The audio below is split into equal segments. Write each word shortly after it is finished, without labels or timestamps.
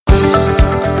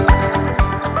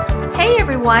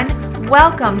everyone.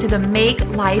 Welcome to the Make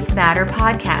Life Matter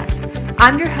podcast.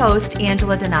 I'm your host,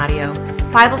 Angela Donadio,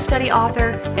 Bible study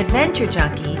author, adventure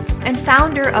junkie, and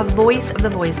founder of Voice of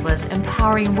the Voiceless,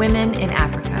 empowering women in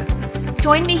Africa.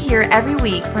 Join me here every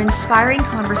week for inspiring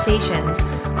conversations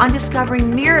on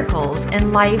discovering miracles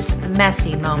in life's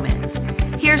messy moments.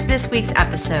 Here's this week's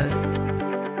episode.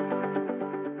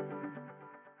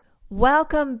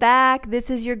 Welcome back. This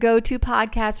is your go-to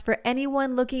podcast for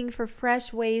anyone looking for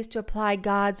fresh ways to apply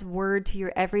God's word to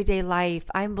your everyday life.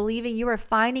 I'm believing you are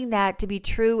finding that to be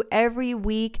true every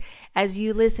week as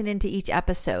you listen into each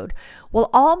episode. Well,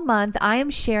 all month I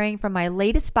am sharing from my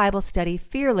latest Bible study,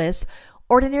 Fearless,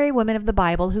 Ordinary Women of the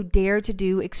Bible Who Dare to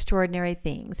Do Extraordinary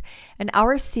Things. And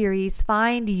our series,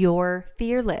 Find Your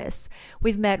Fearless.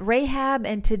 We've met Rahab,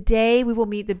 and today we will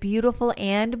meet the beautiful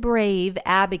and brave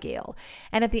Abigail.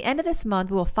 And at the end of this month,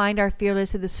 we will find our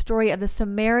fearless through the story of the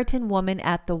Samaritan woman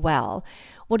at the well.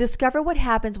 We'll discover what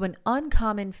happens when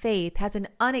uncommon faith has an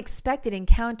unexpected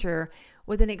encounter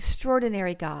with an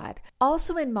extraordinary God.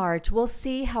 Also in March, we'll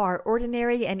see how our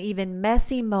ordinary and even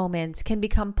messy moments can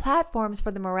become platforms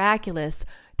for the miraculous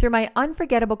through my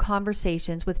unforgettable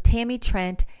conversations with Tammy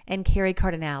Trent and Carrie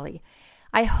Cardinale.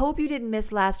 I hope you didn't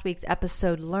miss last week's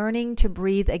episode, Learning to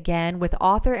Breathe Again, with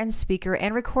author and speaker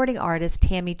and recording artist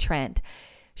Tammy Trent.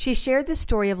 She shared the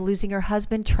story of losing her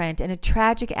husband Trent in a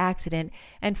tragic accident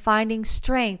and finding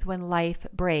strength when life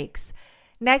breaks.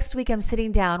 Next week, I'm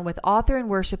sitting down with author and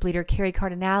worship leader Carrie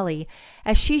Cardinale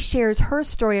as she shares her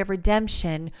story of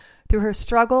redemption through her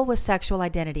struggle with sexual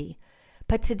identity.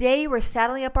 But today, we're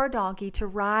saddling up our donkey to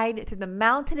ride through the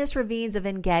mountainous ravines of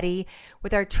En-Gedi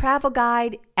with our travel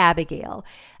guide, Abigail.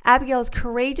 Abigail's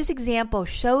courageous example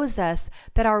shows us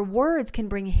that our words can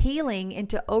bring healing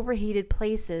into overheated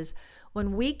places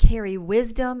when we carry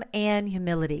wisdom and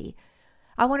humility.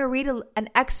 I want to read an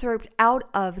excerpt out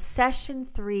of Session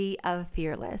 3 of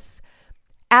Fearless.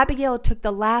 Abigail took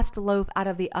the last loaf out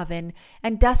of the oven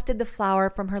and dusted the flour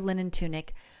from her linen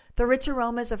tunic. The rich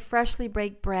aromas of freshly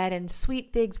baked bread and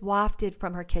sweet figs wafted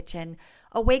from her kitchen,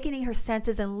 awakening her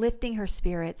senses and lifting her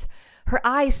spirits. Her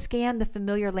eyes scanned the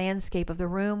familiar landscape of the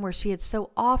room where she had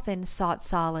so often sought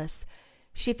solace.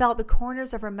 She felt the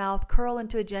corners of her mouth curl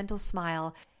into a gentle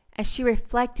smile as she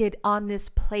reflected on this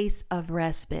place of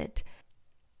respite.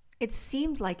 It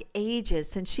seemed like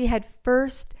ages since she had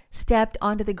first stepped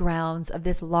onto the grounds of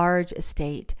this large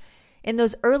estate. In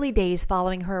those early days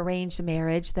following her arranged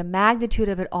marriage, the magnitude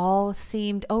of it all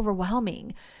seemed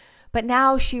overwhelming. But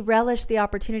now she relished the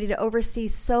opportunity to oversee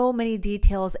so many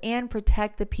details and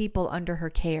protect the people under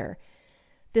her care.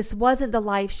 This wasn't the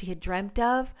life she had dreamt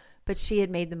of, but she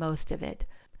had made the most of it.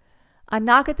 A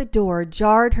knock at the door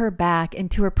jarred her back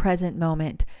into her present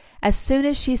moment. As soon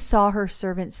as she saw her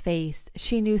servant's face,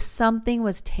 she knew something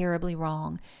was terribly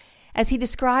wrong. As he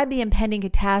described the impending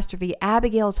catastrophe,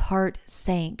 Abigail's heart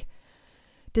sank.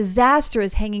 Disaster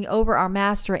is hanging over our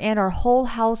master and our whole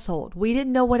household. We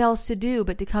didn't know what else to do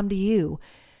but to come to you.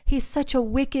 He's such a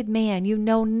wicked man. You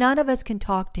know none of us can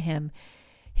talk to him.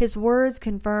 His words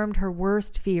confirmed her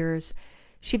worst fears.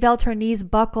 She felt her knees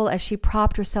buckle as she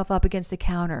propped herself up against the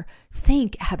counter.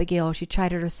 Think, Abigail, she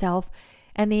chided herself,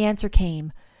 and the answer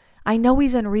came. I know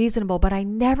he's unreasonable, but I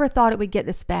never thought it would get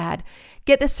this bad.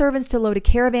 Get the servants to load a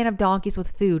caravan of donkeys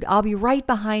with food. I'll be right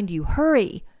behind you.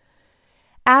 Hurry!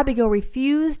 Abigail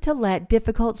refused to let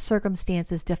difficult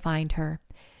circumstances define her.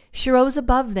 She rose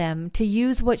above them to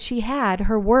use what she had,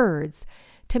 her words,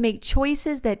 to make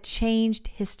choices that changed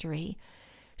history.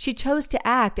 She chose to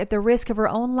act at the risk of her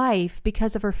own life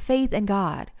because of her faith in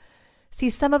God.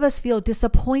 See, some of us feel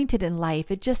disappointed in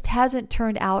life. It just hasn't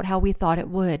turned out how we thought it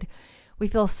would. We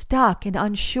feel stuck and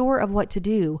unsure of what to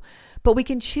do, but we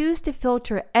can choose to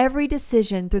filter every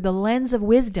decision through the lens of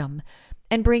wisdom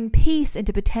and bring peace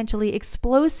into potentially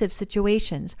explosive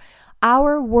situations.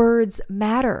 Our words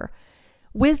matter.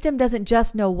 Wisdom doesn't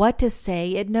just know what to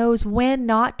say, it knows when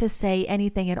not to say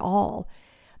anything at all.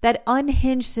 That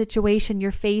unhinged situation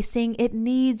you're facing, it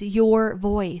needs your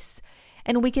voice.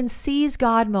 And we can seize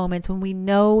God moments when we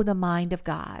know the mind of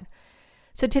God.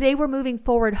 So today we're moving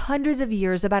forward hundreds of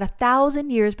years, about 1,000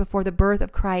 years before the birth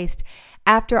of Christ,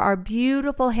 after our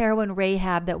beautiful heroine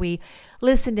Rahab that we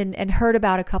listened and heard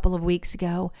about a couple of weeks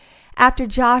ago. After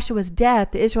Joshua's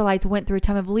death, the Israelites went through a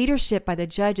time of leadership by the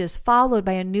judges, followed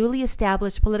by a newly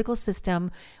established political system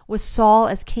with Saul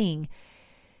as king.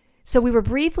 So we were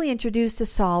briefly introduced to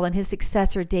Saul and his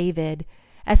successor David.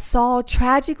 As Saul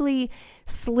tragically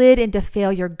slid into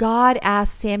failure, God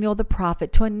asked Samuel the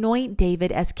prophet to anoint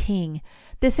David as king.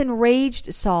 This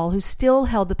enraged Saul, who still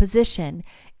held the position.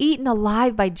 Eaten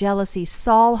alive by jealousy,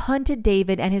 Saul hunted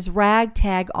David and his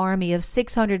ragtag army of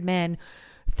 600 men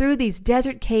through these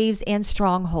desert caves and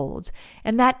strongholds.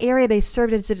 In that area, they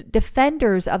served as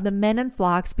defenders of the men and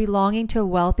flocks belonging to a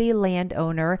wealthy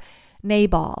landowner,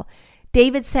 Nabal.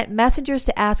 David sent messengers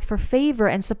to ask for favor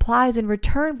and supplies in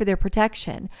return for their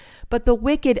protection. But the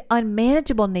wicked,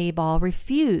 unmanageable Nabal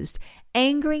refused,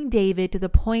 angering David to the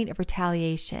point of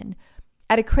retaliation.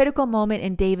 At a critical moment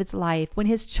in David's life, when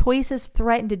his choices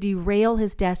threatened to derail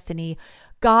his destiny,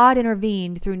 God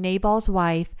intervened through Nabal's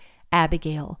wife,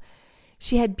 Abigail.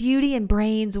 She had beauty and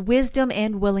brains, wisdom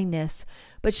and willingness,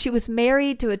 but she was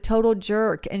married to a total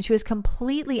jerk, and she was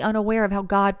completely unaware of how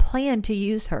God planned to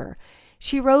use her.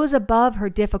 She rose above her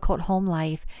difficult home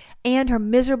life and her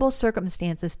miserable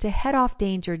circumstances to head off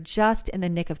danger just in the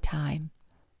nick of time.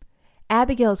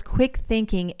 Abigail's quick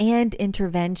thinking and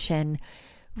intervention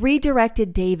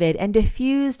redirected David and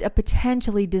diffused a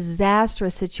potentially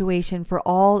disastrous situation for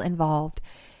all involved.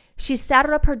 She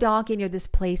saddled up her donkey near this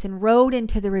place and rode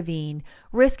into the ravine,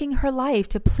 risking her life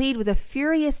to plead with a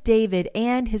furious David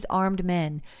and his armed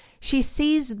men. She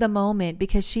seized the moment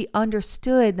because she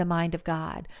understood the mind of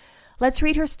God. Let's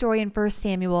read her story in 1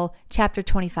 Samuel chapter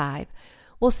 25.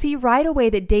 We'll see right away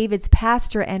that David's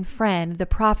pastor and friend, the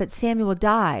prophet Samuel,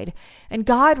 died, and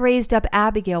God raised up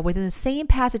Abigail within the same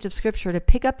passage of Scripture to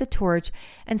pick up the torch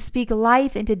and speak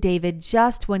life into David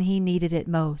just when he needed it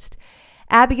most.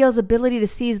 Abigail's ability to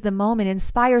seize the moment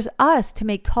inspires us to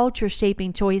make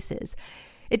culture-shaping choices.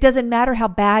 It doesn't matter how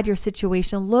bad your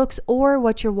situation looks or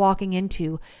what you're walking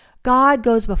into. God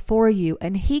goes before you,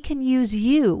 and He can use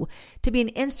you to be an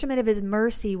instrument of His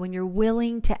mercy when you're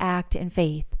willing to act in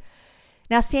faith.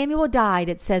 Now Samuel died,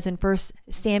 it says in 1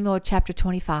 Samuel chapter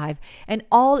 25, and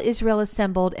all Israel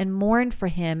assembled and mourned for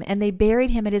him, and they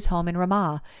buried him at his home in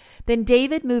Ramah. Then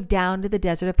David moved down to the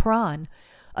desert of Paran.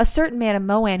 A certain man of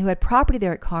Moab who had property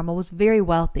there at Carmel was very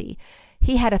wealthy.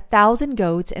 He had 1,000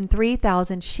 goats and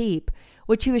 3,000 sheep,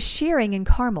 which he was shearing in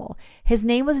Carmel. His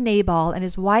name was Nabal, and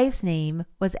his wife's name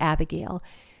was Abigail.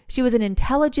 She was an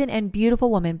intelligent and beautiful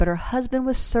woman, but her husband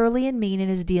was surly and mean in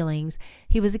his dealings.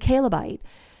 He was a Calebite.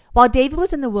 While David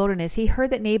was in the wilderness, he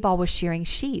heard that Nabal was shearing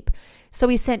sheep. So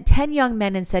he sent 10 young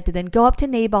men and said to them, "Go up to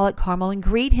Nabal at Carmel and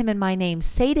greet him in my name.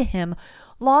 Say to him,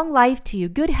 'Long life to you,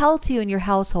 good health to you and your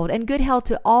household, and good health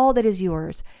to all that is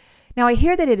yours.' Now I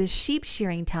hear that it is sheep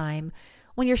shearing time.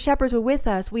 When your shepherds were with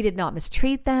us, we did not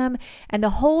mistreat them, and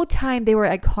the whole time they were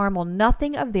at Carmel,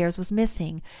 nothing of theirs was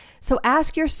missing. So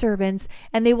ask your servants,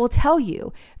 and they will tell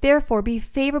you. Therefore be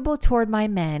favorable toward my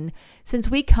men.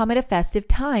 Since we come at a festive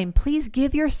time, please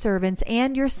give your servants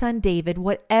and your son David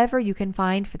whatever you can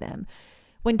find for them."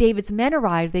 When David's men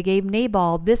arrived, they gave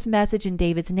Nabal this message in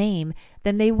David's name.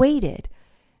 Then they waited.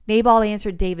 Nabal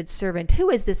answered David's servant, "Who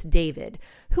is this David?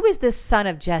 Who is this son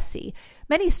of Jesse?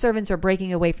 Many servants are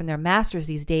breaking away from their masters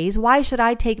these days. Why should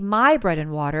I take my bread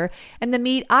and water and the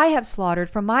meat I have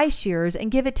slaughtered from my shearers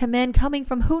and give it to men coming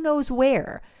from who knows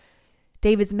where?"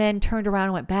 David's men turned around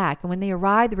and went back, and when they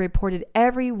arrived, they reported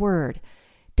every word.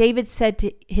 David said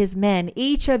to his men,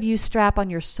 "Each of you strap on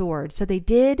your sword." So they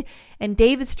did, and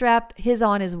David strapped his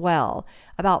on as well.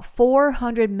 About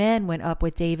 400 men went up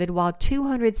with David, while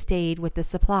 200 stayed with the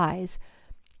supplies.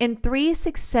 In 3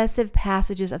 successive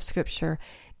passages of Scripture,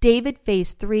 David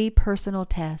faced 3 personal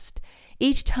tests.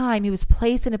 Each time he was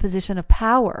placed in a position of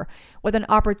power with an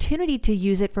opportunity to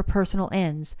use it for personal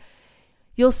ends.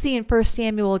 You'll see in 1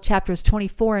 Samuel chapters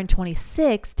 24 and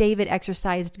 26, David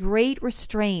exercised great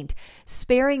restraint,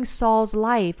 sparing Saul's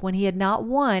life when he had not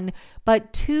 1,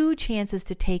 but 2 chances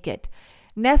to take it.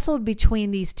 Nestled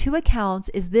between these 2 accounts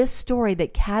is this story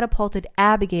that catapulted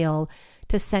Abigail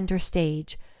to center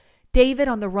stage. David,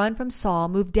 on the run from Saul,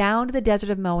 moved down to the desert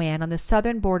of Moab on the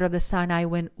southern border of the Sinai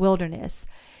wilderness.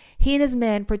 He and his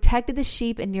men protected the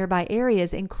sheep in nearby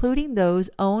areas, including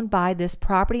those owned by this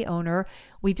property owner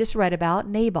we just read about,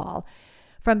 Nabal,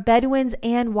 from Bedouins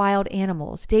and wild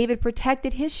animals. David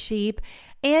protected his sheep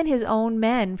and his own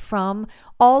men from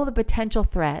all of the potential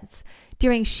threats.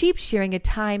 During sheep shearing, a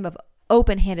time of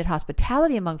open-handed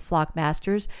hospitality among flock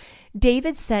masters,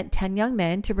 David sent 10 young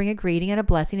men to bring a greeting and a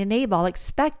blessing to Nabal,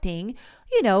 expecting,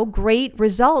 great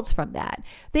results from that.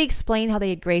 They explained how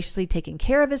they had graciously taken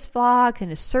care of his flock and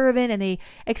his servant, and they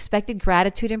expected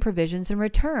gratitude and provisions in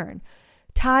return.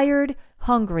 Tired,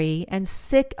 hungry, and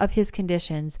sick of his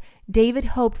conditions, David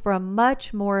hoped for a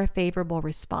much more favorable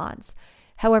response.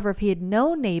 However, if he had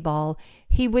known Nabal,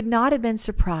 he would not have been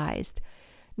surprised.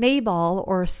 Nabal,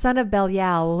 or son of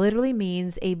Belial, literally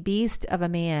means a beast of a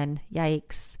man.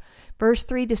 Yikes. Verse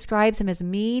 3 describes him as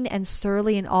mean and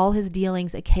surly in all his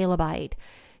dealings, a Calebite.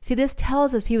 See, this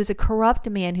tells us he was a corrupt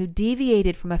man who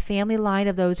deviated from a family line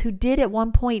of those who did at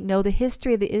one point know the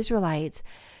history of the Israelites.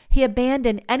 He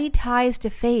abandoned any ties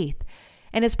to faith,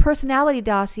 and his personality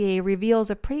dossier reveals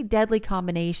a pretty deadly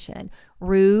combination: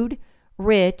 rude,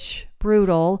 rich,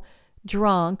 brutal,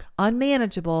 drunk,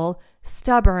 unmanageable,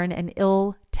 stubborn, and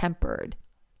ill-tempered.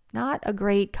 Not a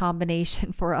great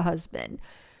combination for a husband.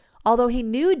 Although he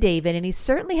knew David and he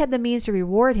certainly had the means to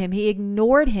reward him, he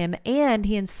ignored him and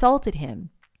he insulted him.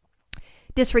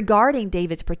 Disregarding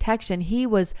David's protection, he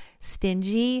was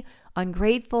stingy,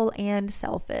 ungrateful, and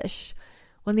selfish.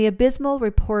 When the abysmal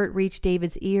report reached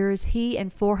David's ears, he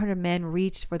and 400 men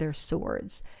reached for their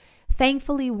swords.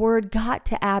 Thankfully, word got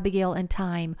to Abigail in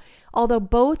time. Although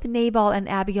both Nabal and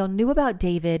Abigail knew about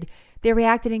David, they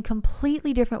reacted in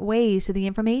completely different ways to the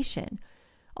information.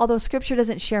 Although scripture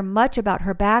doesn't share much about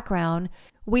her background,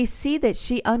 we see that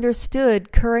she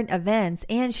understood current events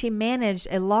and she managed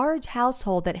a large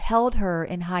household that held her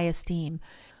in high esteem.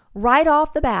 Right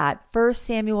off the bat, 1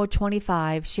 Samuel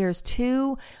 25 shares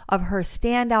two of her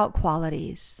standout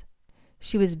qualities.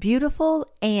 She was beautiful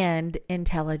and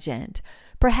intelligent.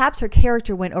 Perhaps her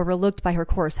character went overlooked by her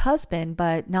coarse husband,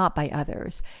 but not by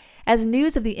others. As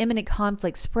news of the imminent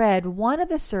conflict spread, one of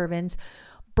the servants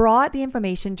brought the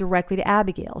information directly to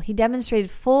Abigail. He demonstrated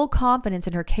full confidence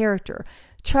in her character,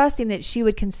 trusting that she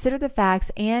would consider the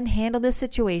facts and handle the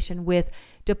situation with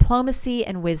diplomacy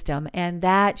and wisdom, and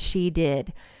that she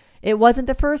did. It wasn't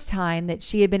the first time that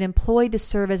she had been employed to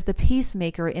serve as the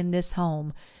peacemaker in this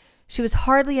home. She was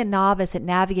hardly a novice at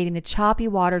navigating the choppy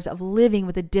waters of living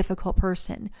with a difficult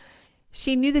person.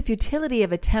 She knew the futility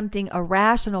of attempting a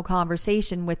rational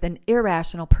conversation with an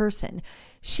irrational person.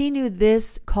 She knew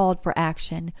this called for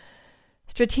action.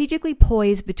 Strategically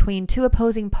poised between two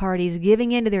opposing parties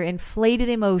giving in to their inflated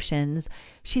emotions,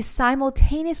 she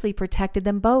simultaneously protected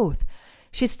them both.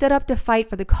 She stood up to fight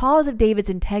for the cause of David's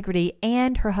integrity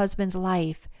and her husband's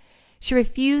life. She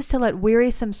refused to let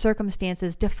wearisome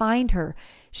circumstances define her.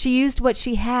 She used what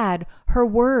she had, her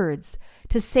words,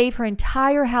 to save her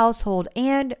entire household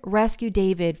and rescue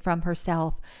David from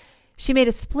herself. She made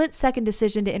a split-second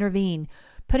decision to intervene,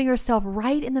 putting herself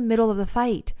right in the middle of the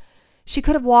fight. She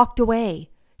could have walked away.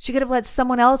 She could have let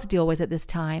someone else deal with it this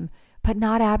time, but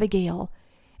not Abigail.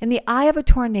 In the eye of a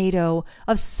tornado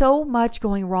of so much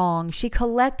going wrong, she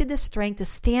collected the strength to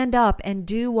stand up and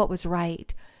do what was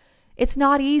right. It's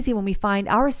not easy when we find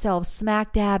ourselves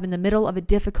smack dab in the middle of a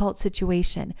difficult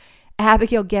situation.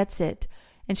 Abigail gets it,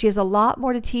 and she has a lot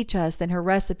more to teach us than her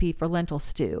recipe for lentil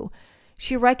stew.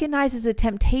 She recognizes the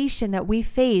temptation that we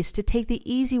face to take the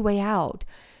easy way out.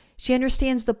 She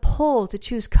understands the pull to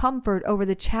choose comfort over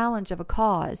the challenge of a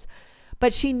cause.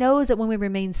 But she knows that when we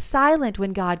remain silent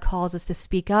when God calls us to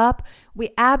speak up, we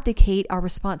abdicate our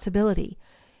responsibility.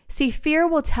 See, fear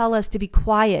will tell us to be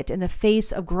quiet in the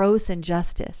face of gross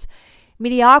injustice.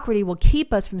 Mediocrity will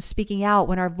keep us from speaking out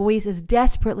when our voice is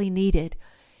desperately needed.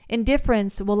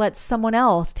 Indifference will let someone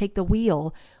else take the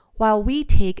wheel while we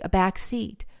take a back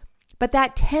seat. But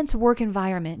that tense work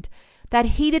environment, that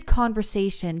heated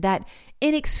conversation, that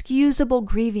inexcusable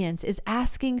grievance is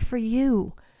asking for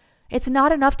you. It's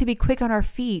not enough to be quick on our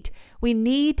feet. We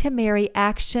need to marry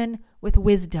action with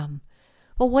wisdom.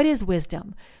 Well, what is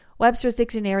wisdom? Webster's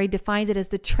dictionary defines it as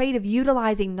the trait of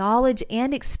utilizing knowledge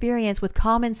and experience with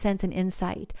common sense and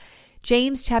insight.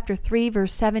 James chapter 3,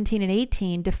 verse 17 and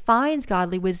 18 defines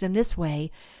godly wisdom this way: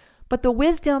 but the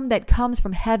wisdom that comes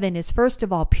from heaven is first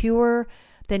of all pure,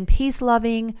 then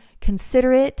peace-loving,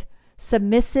 considerate,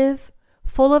 submissive,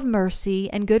 full of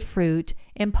mercy and good fruit,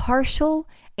 impartial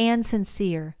and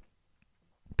sincere.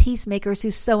 Peacemakers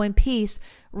who sow in peace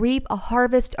reap a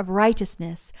harvest of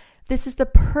righteousness. This is the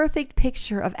perfect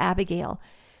picture of Abigail.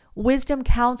 Wisdom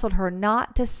counseled her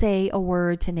not to say a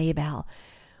word to Nabal.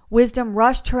 Wisdom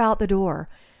rushed her out the door.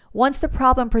 Once the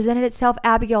problem presented itself,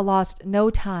 Abigail lost no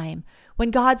time.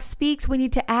 When God speaks, we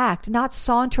need to act, not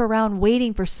saunter around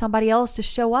waiting for somebody else to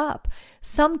show up.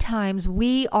 Sometimes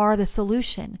we are the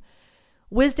solution.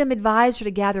 Wisdom advised her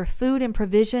to gather food and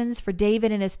provisions for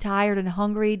David and his tired and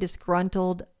hungry,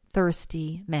 disgruntled,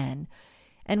 thirsty men.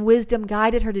 And wisdom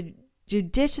guided her to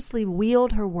judiciously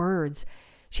wield her words.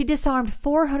 She disarmed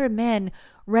 400 men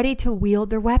ready to wield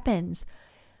their weapons.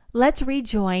 Let's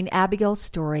rejoin Abigail's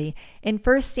story in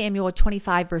 1 Samuel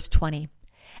 25, verse 20.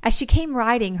 As she came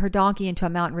riding her donkey into a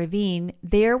mountain ravine,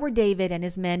 there were David and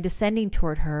his men descending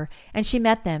toward her, and she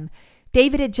met them.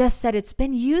 David had just said, "It's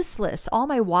been useless, all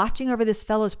my watching over this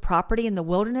fellow's property in the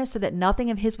wilderness so that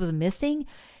nothing of his was missing.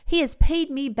 He has paid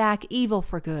me back evil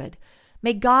for good.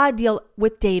 May God deal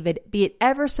with David, be it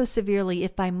ever so severely,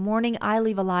 if by morning I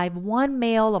leave alive one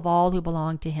male of all who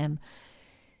belong to him."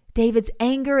 David's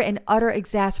anger and utter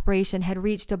exasperation had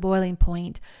reached a boiling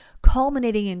point,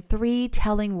 culminating in 3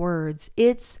 telling words.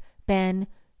 It's been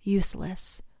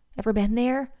useless. Ever been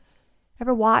there?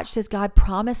 Ever watched as God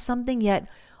promised something, yet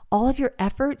all of your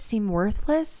efforts seem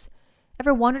worthless?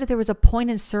 Ever wondered if there was a point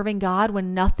in serving God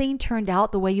when nothing turned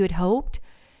out the way you had hoped?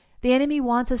 The enemy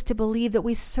wants us to believe that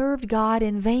we served God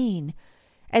in vain.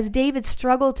 As David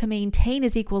struggled to maintain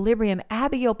his equilibrium,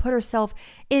 Abigail put herself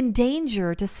in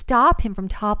danger to stop him from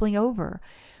toppling over.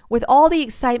 With all the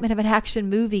excitement of an action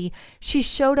movie, she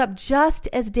showed up just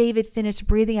as David finished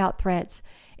breathing out threats.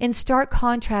 In stark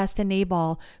contrast to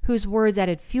Nabal, whose words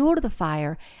added fuel to the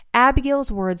fire,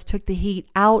 Abigail's words took the heat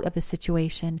out of the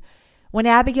situation. When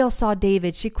Abigail saw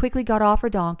David, she quickly got off her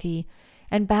donkey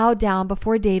and bowed down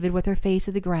before David with her face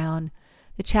to the ground.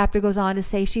 The chapter goes on to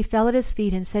say, she fell at his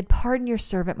feet and said, "Pardon your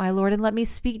servant, my lord, and let me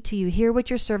speak to you. Hear what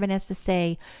your servant has to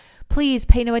say. Please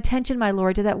pay no attention, my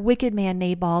lord, to that wicked man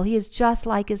Nabal. He is just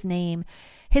like his name.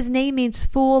 His name means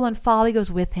fool, and folly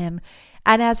goes with him.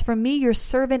 And as for me, your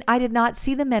servant, I did not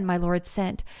see the men my lord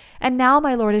sent. And now,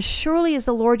 my lord, as surely as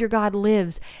the Lord your God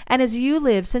lives, and as you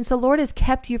live, since the Lord has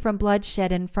kept you from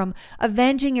bloodshed and from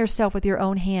avenging yourself with your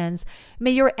own hands, may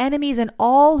your enemies and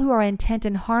all who are intent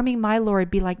in harming my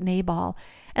lord be like Nabal.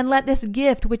 And let this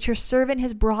gift which your servant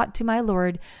has brought to my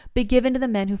lord be given to the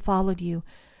men who followed you.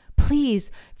 Please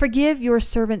forgive your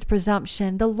servant's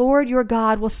presumption. The Lord your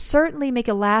God will certainly make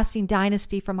a lasting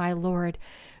dynasty for my lord,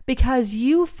 because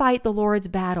you fight the Lord's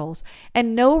battles,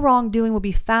 and no wrongdoing will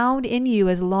be found in you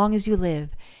as long as you live.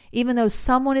 Even though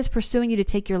someone is pursuing you to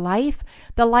take your life,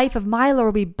 the life of my Lord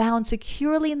will be bound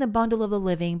securely in the bundle of the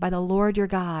living by the Lord your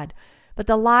God. But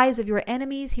the lives of your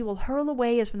enemies he will hurl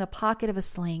away as from the pocket of a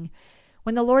sling.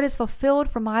 When the Lord has fulfilled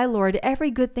for my Lord every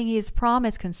good thing he has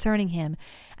promised concerning him,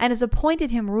 and has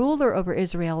appointed him ruler over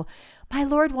Israel, my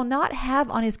Lord will not have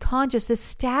on his conscience this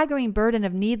staggering burden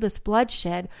of needless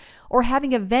bloodshed, or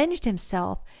having avenged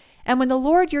himself. And when the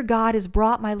Lord your God has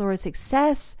brought my Lord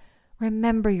success,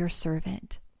 remember your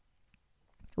servant."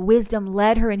 Wisdom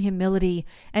led her in humility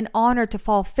and honor to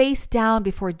fall face down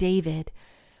before David.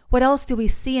 What else do we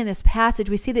see in this passage?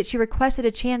 We see that she requested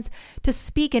a chance to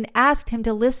speak and asked him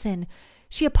to listen.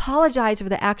 She apologized for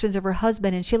the actions of her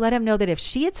husband, and she let him know that if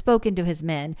she had spoken to his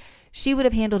men, she would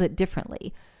have handled it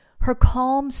differently. Her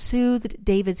calm soothed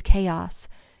David's chaos.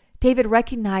 David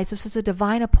recognized this was a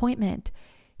divine appointment.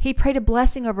 He prayed a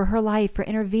blessing over her life for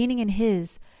intervening in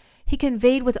his. He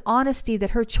conveyed with honesty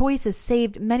that her choices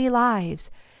saved many lives.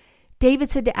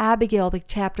 David said to Abigail, the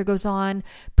chapter goes on,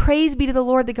 "Praise be to the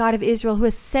Lord, the God of Israel, who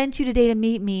has sent you today to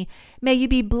meet me. May you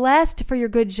be blessed for your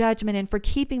good judgment and for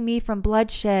keeping me from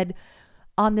bloodshed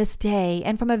on this day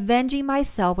and from avenging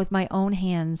myself with my own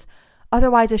hands.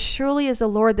 Otherwise, as surely as the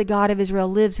Lord, the God of Israel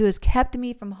lives, who has kept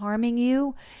me from harming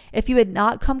you, if you had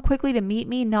not come quickly to meet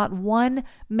me, not one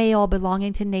male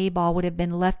belonging to Nabal would have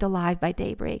been left alive by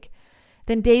daybreak."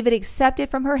 Then David accepted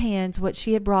from her hands what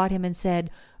she had brought him and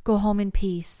said, "Go home in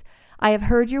peace. I have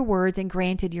heard your words and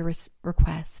granted your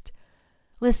request."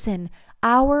 Listen,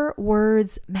 our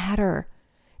words matter.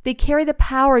 They carry the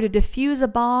power to defuse a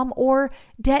bomb or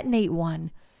detonate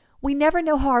one. We never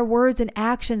know how our words and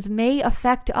actions may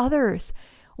affect others.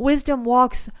 Wisdom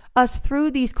walks us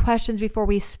through these questions before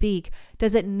we speak.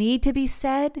 Does it need to be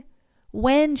said?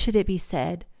 When should it be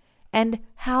said? And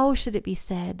how should it be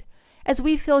said? As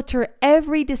we filter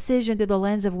every decision through the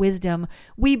lens of wisdom,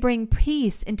 we bring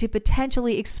peace into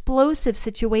potentially explosive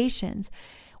situations.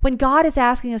 When God is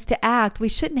asking us to act, we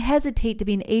shouldn't hesitate to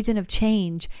be an agent of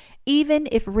change, even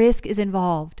if risk is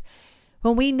involved.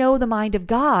 When we know the mind of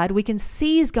God, we can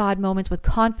seize God moments with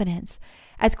confidence.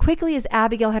 As quickly as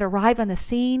Abigail had arrived on the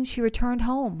scene, she returned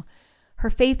home.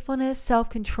 Her faithfulness,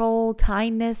 self-control,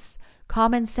 kindness,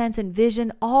 common sense, and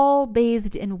vision, all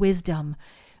bathed in wisdom,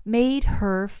 made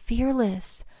her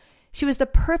fearless. She was the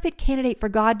perfect candidate for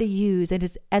God to use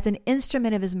as an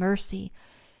instrument of his mercy.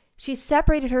 She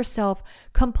separated herself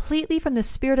completely from the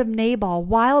spirit of Nabal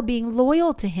while being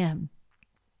loyal to him.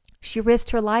 She risked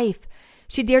her life.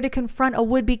 She dared to confront a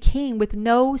would-be king with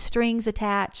no strings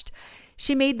attached.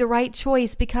 She made the right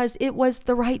choice because it was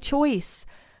the right choice,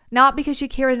 not because she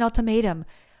carried an ultimatum.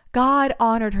 God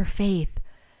honored her faith.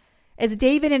 As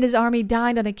David and his army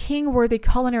dined on a king-worthy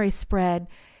culinary spread,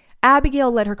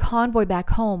 Abigail led her convoy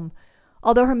back home.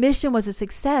 Although her mission was a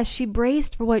success, she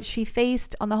braced for what she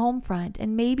faced on the home front,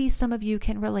 and maybe some of you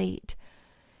can relate.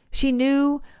 She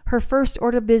knew her first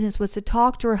order of business was to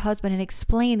talk to her husband and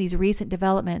explain these recent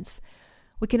developments.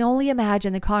 We can only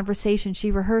imagine the conversation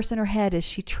she rehearsed in her head as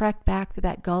she trekked back through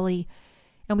that gully,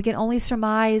 and we can only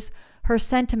surmise her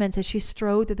sentiments as she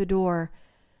strode through the door.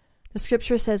 The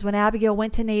scripture says, when Abigail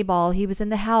went to Nabal, he was in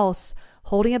the house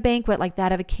holding a banquet like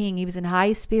that of a king. He was in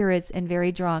high spirits and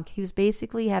very drunk. He was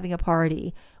basically having a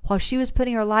party. While she was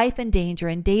putting her life in danger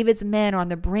and David's men are on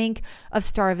the brink of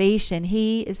starvation,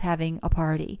 he is having a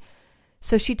party.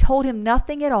 So she told him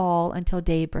nothing at all until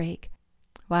daybreak.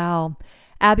 Wow.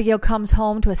 Abigail comes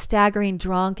home to a staggering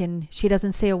drunk and she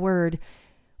doesn't say a word.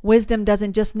 Wisdom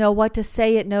doesn't just know what to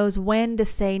say, it knows when to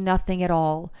say nothing at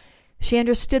all. She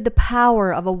understood the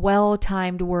power of a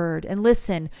well-timed word. And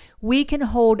listen, we can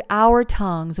hold our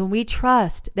tongues when we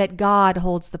trust that God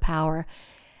holds the power.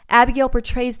 Abigail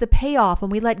portrays the payoff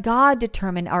when we let God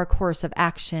determine our course of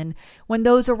action, when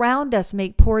those around us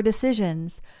make poor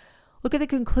decisions. Look at the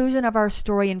conclusion of our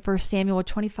story in 1 Samuel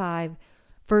 25,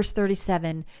 verse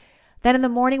 37. Then in the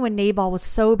morning when Nabal was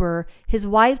sober, his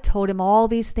wife told him all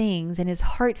these things, and his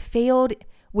heart failed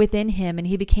within him, and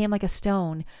he became like a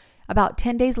stone. About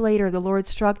 10 days later, the Lord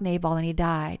struck Nabal and he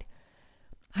died.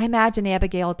 I imagine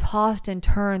Abigail tossed and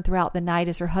turned throughout the night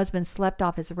as her husband slept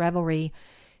off his revelry.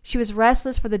 She was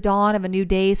restless for the dawn of a new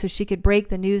day so she could break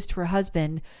the news to her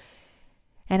husband.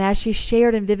 And as she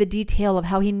shared in vivid detail of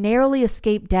how he narrowly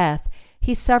escaped death,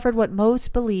 he suffered what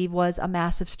most believe was a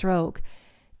massive stroke.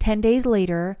 10 days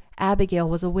later, Abigail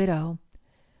was a widow.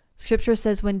 Scripture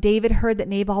says, when David heard that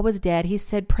Nabal was dead, he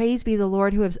said, "Praise be the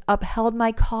Lord who has upheld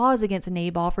my cause against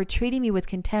Nabal for treating me with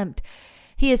contempt.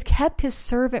 He has kept his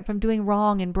servant from doing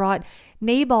wrong and brought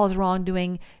Nabal's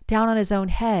wrongdoing down on his own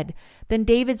head." Then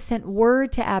David sent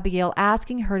word to Abigail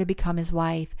asking her to become his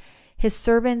wife. His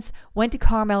servants went to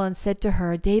Carmel and said to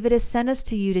her, "David has sent us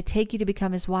to you to take you to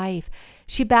become his wife."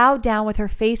 She bowed down with her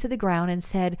face to the ground and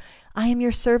said, "I am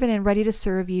your servant and ready to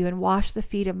serve you and wash the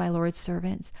feet of my Lord's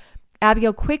servants."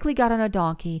 Abigail quickly got on a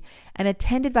donkey and,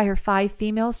 attended by her 5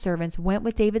 female servants, went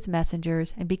with David's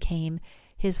messengers and became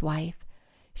his wife.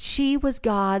 She was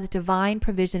God's divine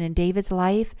provision in David's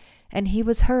life, and he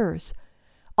was hers.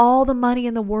 All the money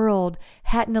in the world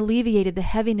hadn't alleviated the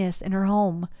heaviness in her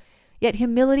home. Yet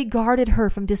humility guarded her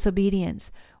from disobedience.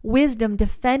 Wisdom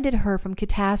defended her from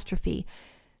catastrophe.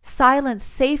 Silence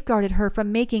safeguarded her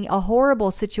from making a horrible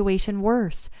situation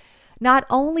worse. Not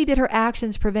only did her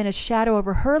actions prevent a shadow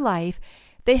over her life,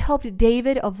 they helped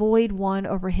David avoid one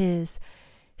over his.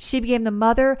 She became the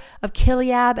mother of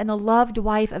Chileab and the loved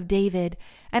wife of David.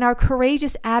 And our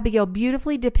courageous Abigail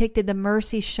beautifully depicted the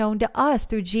mercy shown to us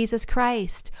through Jesus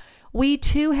Christ. We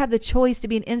too have the choice to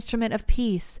be an instrument of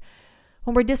peace.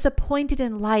 When we're disappointed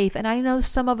in life, and I know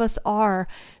some of us are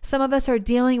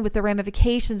dealing with the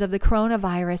ramifications of the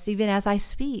coronavirus even as I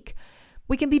speak.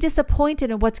 We can be disappointed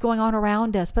in what's going on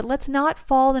around us, but let's not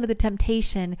fall into the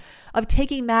temptation of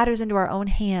taking matters into our own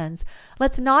hands.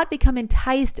 Let's not become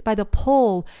enticed by the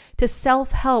pull to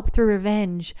self-help through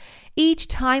revenge. Each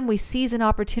time we seize an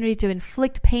opportunity to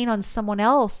inflict pain on someone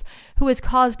else who has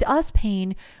caused us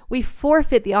pain, we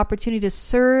forfeit the opportunity to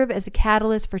serve as a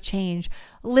catalyst for change.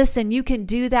 Listen, you can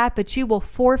do that, but you will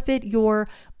forfeit your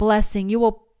blessing. You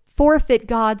will forfeit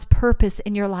God's purpose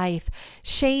in your life.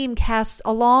 Shame casts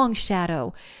a long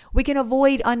shadow. We can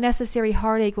avoid unnecessary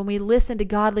heartache when we listen to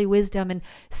godly wisdom and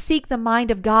seek the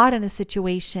mind of God in a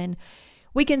situation.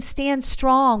 We can stand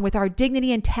strong with our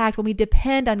dignity intact when we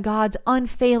depend on God's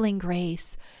unfailing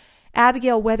grace.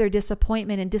 Abigail weathered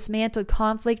disappointment and dismantled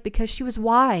conflict because she was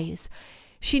wise.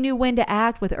 She knew when to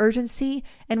act with urgency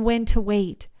and when to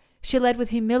wait. She led with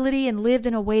humility and lived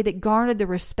in a way that garnered the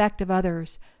respect of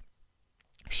others.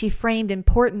 She framed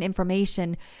important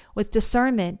information with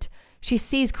discernment. She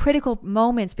seized critical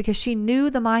moments because she knew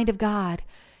the mind of God.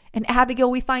 In Abigail,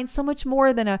 we find so much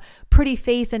more than a pretty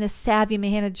face and a savvy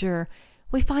manager.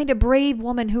 We find a brave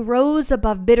woman who rose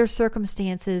above bitter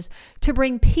circumstances to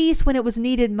bring peace when it was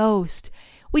needed most.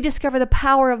 We discover the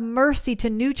power of mercy to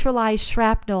neutralize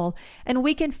shrapnel, and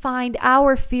we can find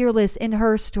our fearless in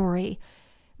her story.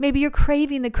 Maybe you're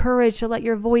craving the courage to let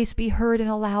your voice be heard in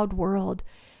a loud world.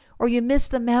 Or you missed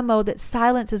the memo that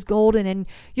silence is golden and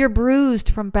you're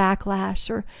bruised from backlash.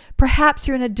 Or perhaps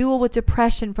you're in a duel with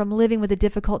depression from living with a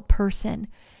difficult person.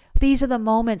 These are the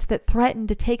moments that threaten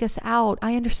to take us out.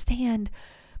 I understand.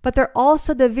 But they're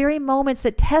also the very moments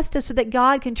that test us so that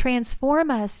God can transform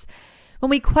us.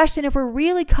 When we question if we're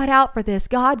really cut out for this,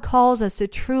 God calls us to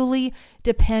truly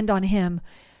depend on Him.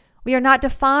 We are not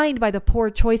defined by the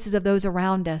poor choices of those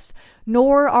around us,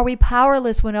 nor are we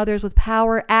powerless when others with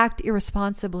power act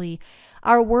irresponsibly.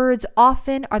 Our words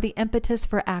often are the impetus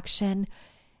for action.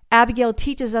 Abigail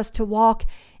teaches us to walk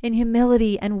in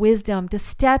humility and wisdom, to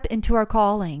step into our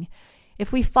calling.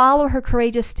 If we follow her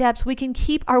courageous steps, we can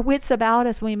keep our wits about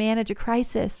us when we manage a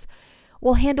crisis.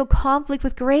 We'll handle conflict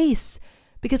with grace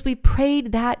because we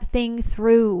prayed that thing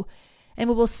through. and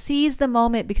we will seize the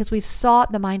moment because we've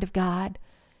sought the mind of God.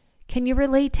 Can you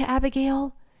relate to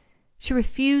Abigail? She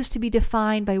refused to be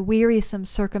defined by wearisome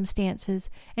circumstances,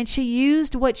 and she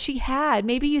used what she had.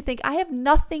 Maybe you think, I have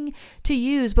nothing to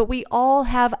use, but we all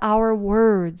have our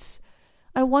words.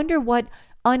 I wonder what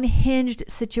unhinged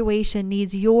situation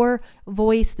needs your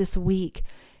voice this week.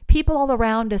 People all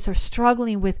around us are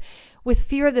struggling with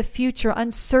fear of the future,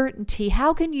 uncertainty.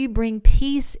 How can you bring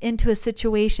peace into a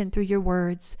situation through your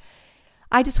words?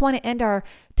 I just want to end our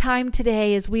time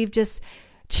today as we've just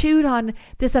chewed on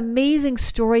this amazing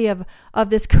story of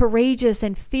this courageous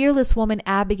and fearless woman,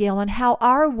 Abigail, and how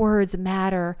our words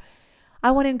matter.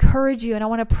 I want to encourage you and I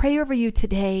want to pray over you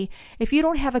today. If you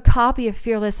don't have a copy of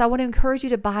Fearless, I want to encourage you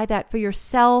to buy that for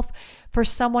yourself, for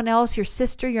someone else, your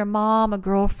sister, your mom, a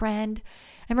girlfriend.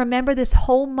 And remember, this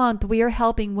whole month, we are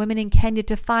helping women in Kenya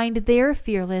to find their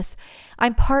Fearless.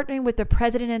 I'm partnering with the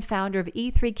president and founder of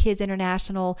E3 Kids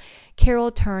International,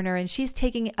 Carol Turner, and she's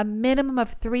taking a minimum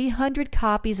of 300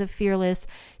 copies of Fearless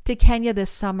to Kenya this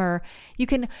summer. You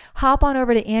can hop on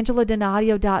over to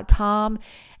angeladonadio.com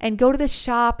and go to the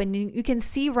shop, and you can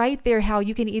see right there how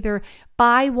you can either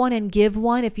buy one and give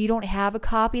one if you don't have a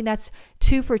copy, and that's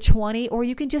 2 for $20, or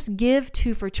you can just give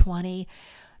 2 for $20.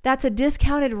 That's a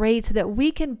discounted rate so that we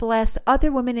can bless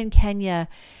other women in Kenya,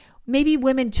 maybe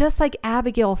women just like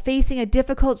Abigail facing a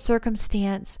difficult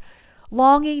circumstance,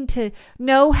 longing to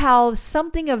know how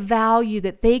something of value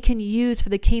that they can use for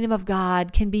the kingdom of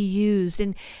God can be used.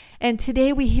 And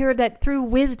today we hear that through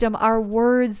wisdom, our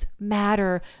words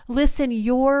matter. Listen,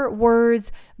 your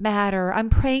words matter. I'm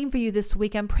praying for you this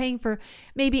week. I'm praying for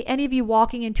maybe any of you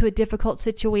walking into a difficult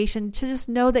situation to just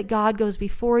know that God goes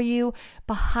before you,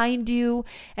 behind you,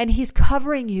 and He's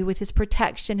covering you with His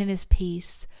protection and His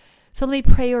peace. So let me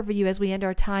pray over you as we end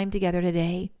our time together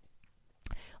today.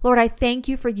 Lord, I thank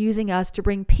you for using us to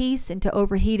bring peace into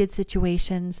overheated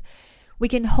situations. We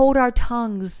can hold our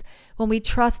tongues when we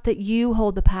trust that you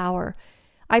hold the power.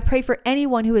 I pray for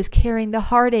anyone who is carrying the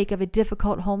heartache of a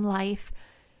difficult home life.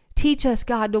 Teach us,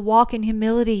 God, to walk in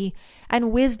humility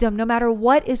and wisdom no matter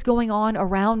what is going on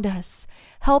around us.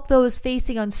 Help those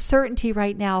facing uncertainty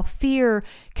right now, fear,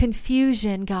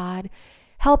 confusion, God.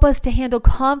 Help us to handle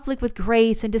conflict with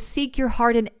grace and to seek your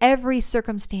heart in every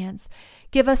circumstance.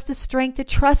 Give us the strength to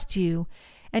trust you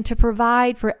and to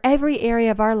provide for every area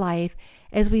of our life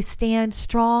as we stand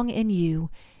strong in you.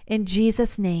 In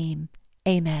Jesus' name,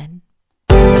 amen.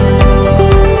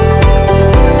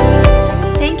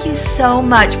 Thank you so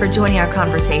much for joining our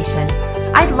conversation.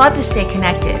 I'd love to stay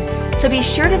connected, so be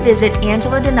sure to visit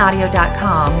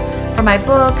angeladonadio.com for my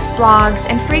books, blogs,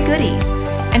 and free goodies.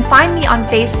 And find me on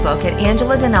Facebook at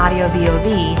Angela Donadio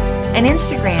VOV and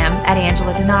Instagram at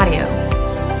Angela Donadio.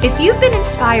 If you've been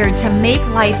inspired to make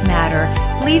life matter,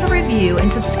 leave a review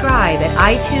and subscribe at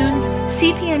iTunes,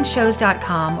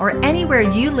 cpnshows.com, or anywhere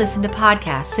you listen to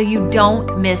podcasts so you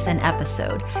don't miss an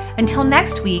episode. Until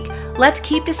next week, let's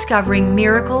keep discovering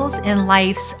miracles in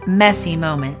life's messy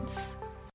moments.